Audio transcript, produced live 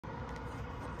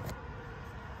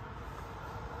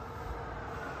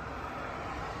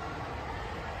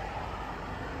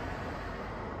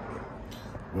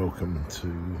Welcome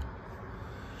to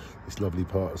this lovely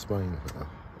part of Spain,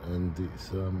 and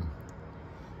it's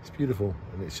beautiful,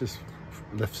 and it's just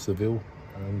left Seville,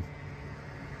 and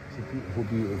it's a beautiful,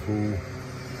 beautiful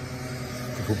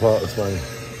part of Spain.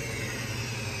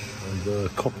 And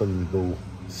Coppenbel,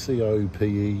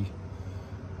 C-O-P-E-A-B-L.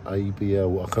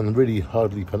 I can really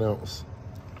hardly pronounce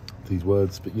these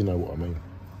words, but you know what I mean.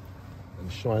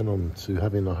 And shine on to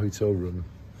having a hotel room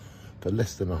for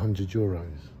less than €100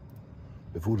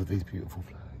 with all of these beautiful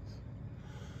flags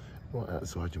right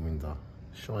outside your window.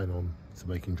 Shine on to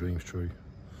making dreams true.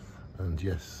 And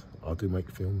yes, I do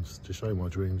make films to show my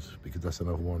dreams, because that's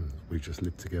another one. We just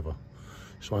live together.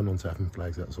 Shine on to having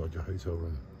flags outside your hotel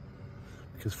room,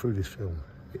 because through this film,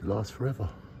 it lasts forever.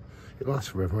 It lasts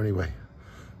forever anyway,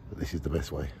 but this is the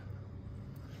best way.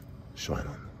 Shine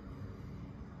on.